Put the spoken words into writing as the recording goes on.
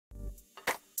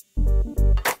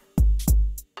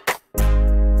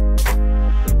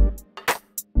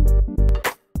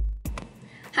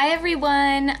Hi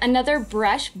everyone, another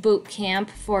brush boot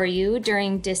camp for you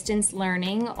during distance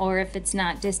learning, or if it's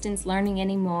not distance learning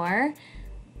anymore,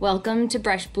 welcome to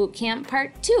brush boot camp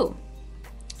part 2.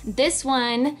 This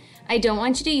one, I don't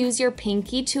want you to use your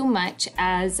pinky too much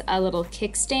as a little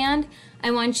kickstand.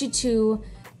 I want you to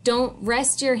don't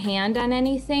rest your hand on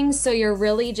anything, so you're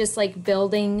really just like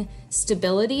building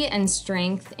stability and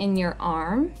strength in your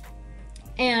arm.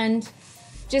 And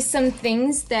just some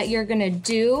things that you're gonna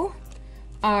do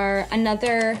are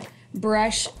another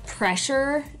brush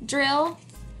pressure drill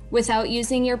without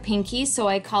using your pinky, so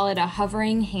I call it a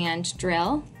hovering hand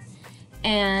drill.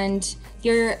 And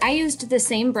I used the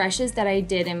same brushes that I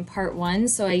did in part 1,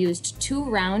 so I used 2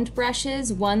 round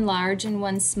brushes, 1 large and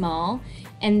 1 small,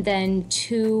 and then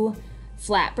 2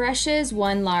 flat brushes,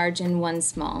 1 large and 1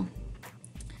 small.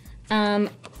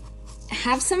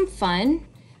 Have some fun.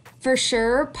 For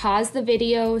sure, pause the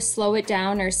video, slow it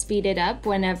down, or speed it up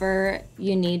whenever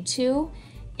you need to.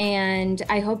 And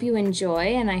I hope you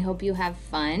enjoy and I hope you have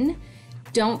fun.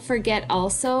 Don't forget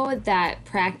also that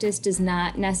practice does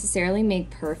not necessarily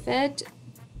make perfect.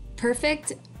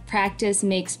 Perfect practice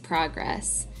makes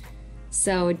progress.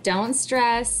 So don't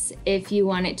stress if you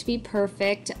want it to be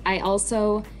perfect. I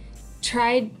also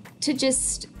tried to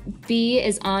just be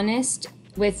as honest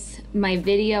with my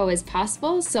video as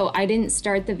possible, so I didn't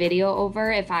start the video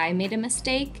over if I made a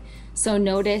mistake. So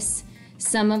notice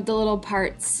some of the little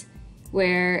parts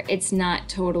where it's not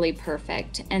totally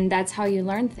perfect, and that's how you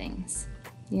learn things,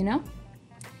 you know?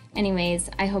 Anyways,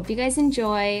 I hope you guys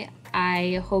enjoy.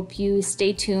 I hope you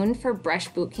stay tuned for Brush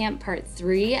Bootcamp Part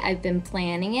 3. I've been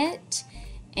planning it,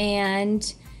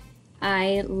 and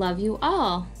I love you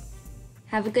all.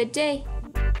 Have a good day.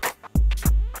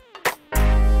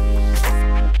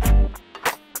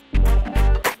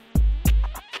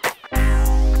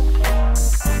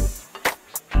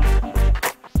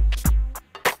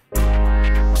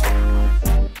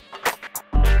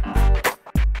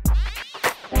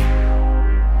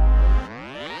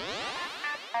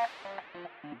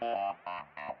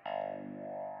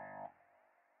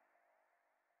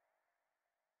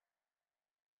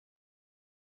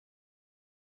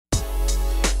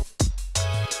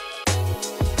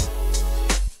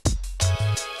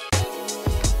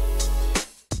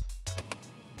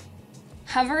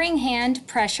 Hovering hand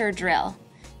pressure drill.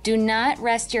 Do not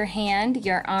rest your hand,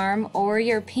 your arm, or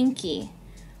your pinky.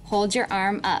 Hold your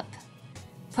arm up.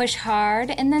 Push hard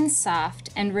and then soft,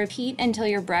 and repeat until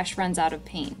your brush runs out of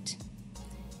paint.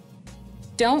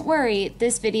 Don't worry,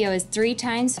 this video is 3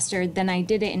 times faster than I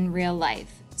did it in real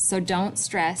life, so don't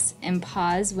stress and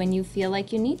pause when you feel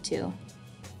like you need to.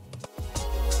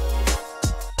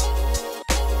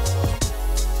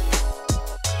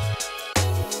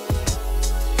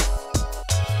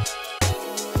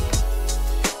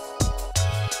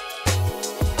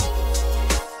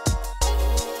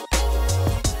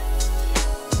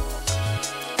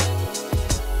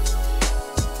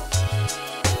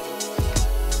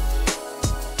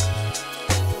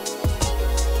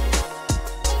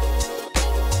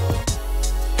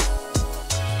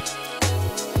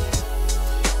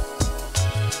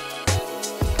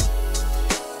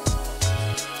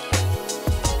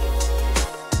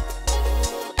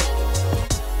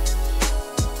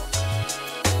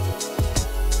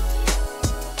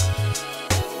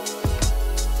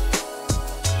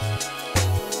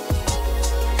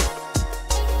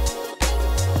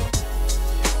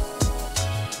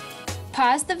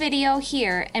 Pause the video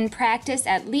here and practice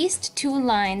at least 2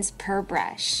 lines per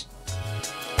brush.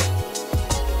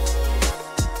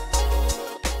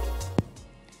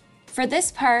 For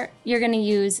this part, you're going to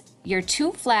use your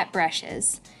 2 flat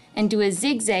brushes and do a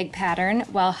zigzag pattern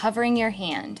while hovering your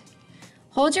hand.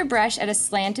 Hold your brush at a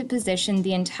slanted position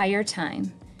the entire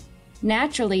time.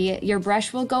 Naturally, your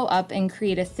brush will go up and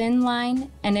create a thin line,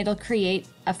 and it'll create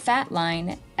a fat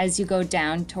line as you go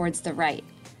down towards the right.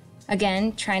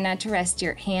 Again, try not to rest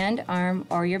your hand, arm,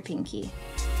 or your pinky.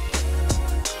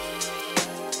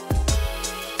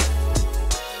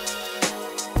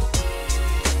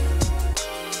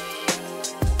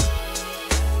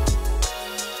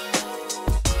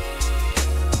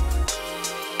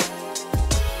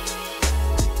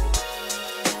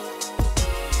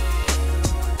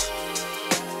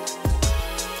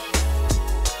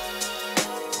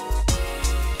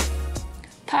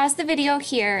 Pause the video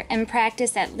here and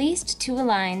practice at least 2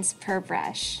 lines per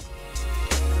brush.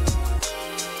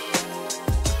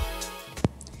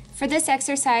 For this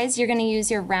exercise, you're going to use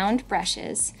your round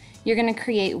brushes. You're going to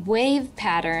create wave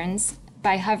patterns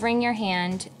by hovering your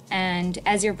hand, and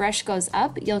as your brush goes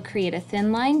up, you'll create a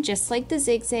thin line just like the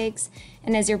zigzags,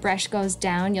 and as your brush goes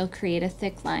down, you'll create a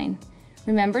thick line.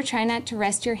 Remember, try not to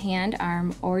rest your hand,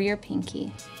 arm, or your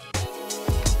pinky.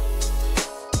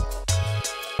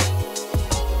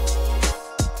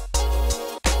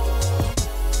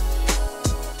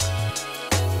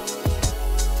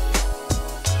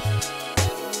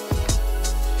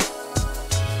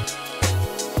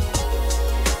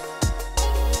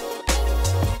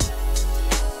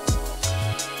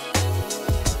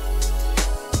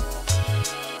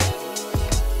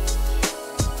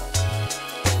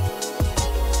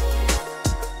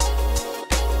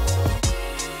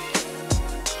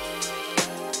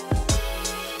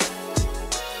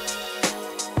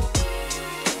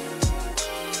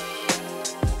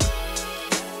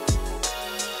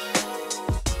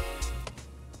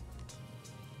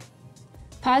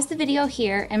 Pause the video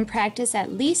here and practice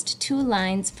at least 2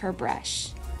 lines per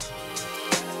brush.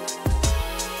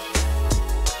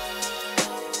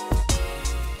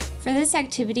 For this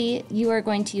activity, you are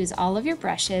going to use all of your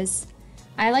brushes.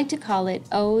 I like to call it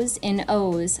O's in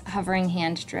O's hovering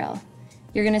hand drill.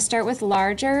 You're going to start with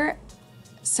larger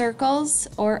circles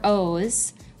or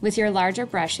O's with your larger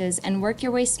brushes and work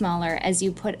your way smaller as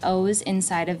you put O's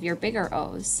inside of your bigger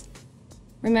O's.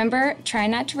 Remember, try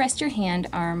not to rest your hand,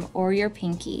 arm, or your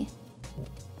pinky.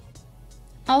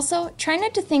 Also, try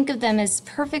not to think of them as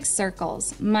perfect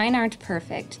circles. Mine aren't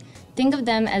perfect. Think of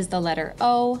them as the letter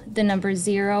O, the number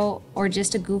 0, or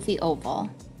just a goofy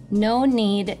oval. No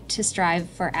need to strive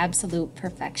for absolute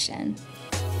perfection.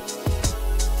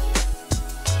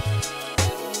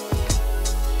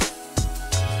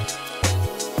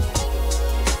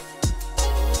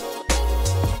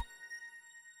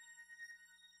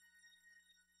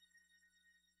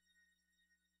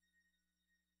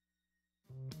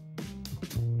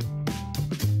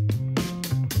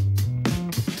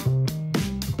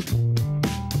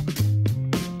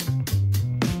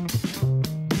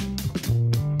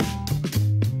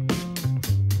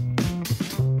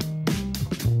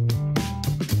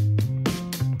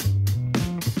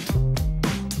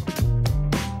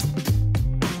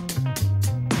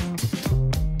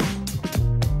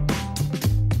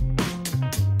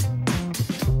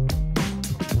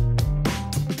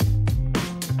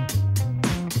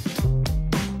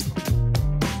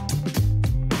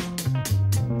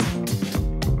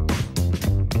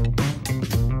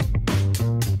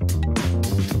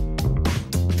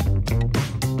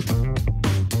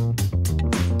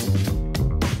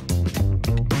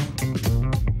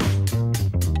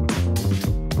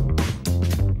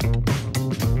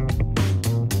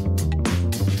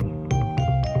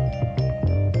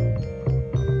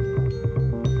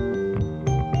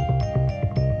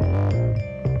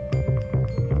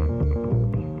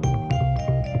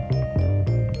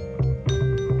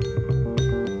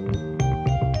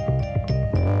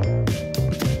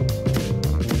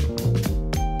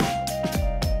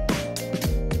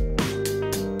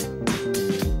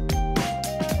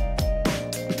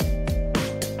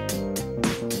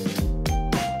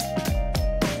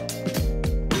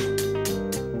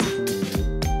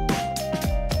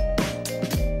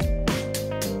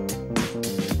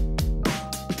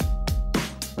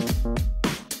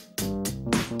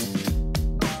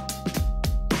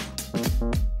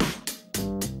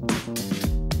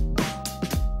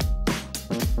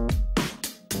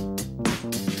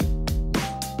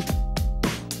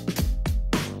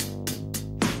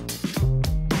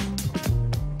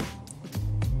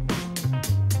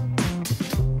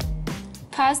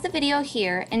 Pause the video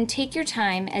here and take your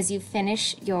time as you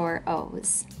finish your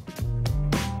O's.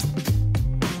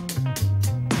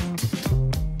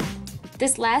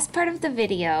 This last part of the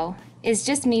video is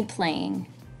just me playing.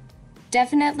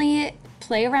 Definitely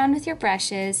play around with your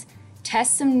brushes,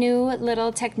 test some new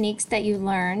little techniques that you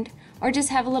learned, or just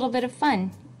have a little bit of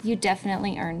fun. You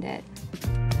definitely earned it.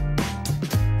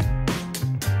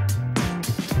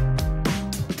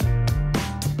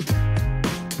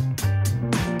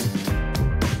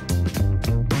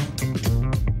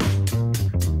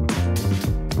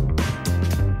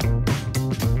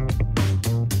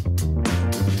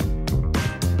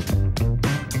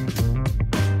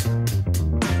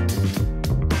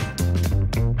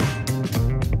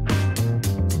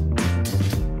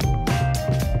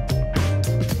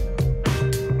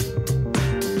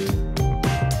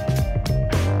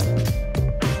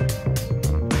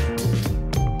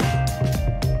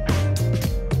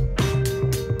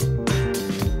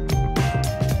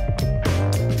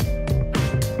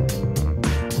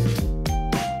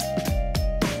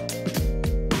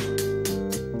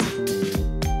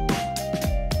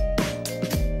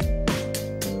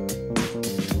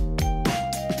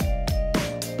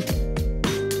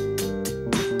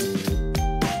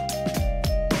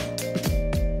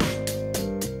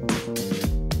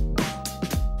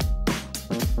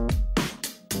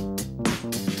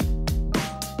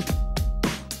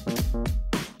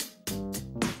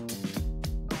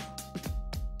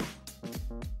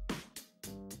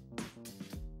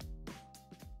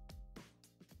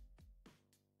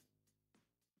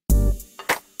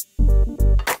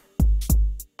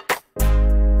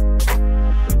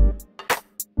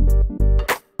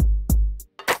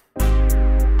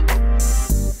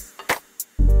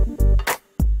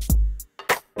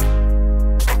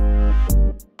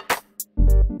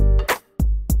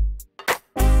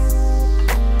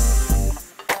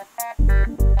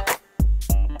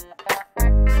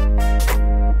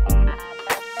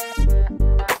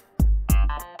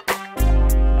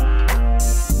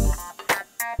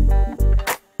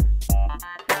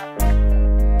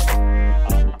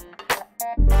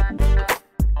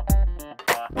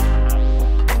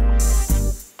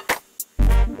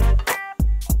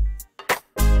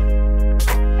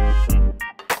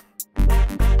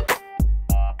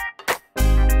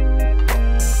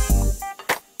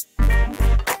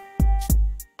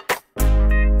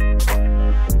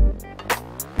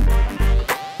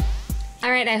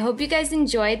 right, I hope you guys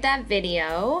enjoyed that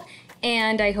video,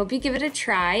 and I hope you give it a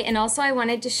try. And also I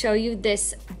wanted to show you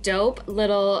this dope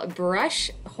little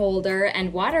brush holder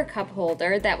and water cup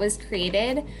holder that was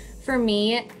created for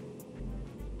me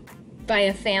by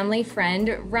a family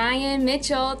friend, Ryan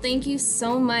Mitchell. Thank you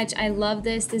so much. I love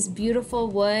this. This beautiful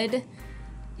wood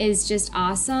is just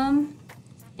awesome.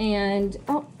 And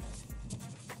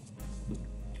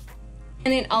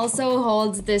and it also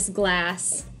holds this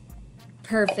glass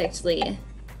perfectly.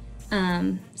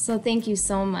 So thank you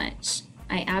so much.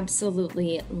 I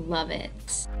absolutely love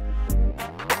it.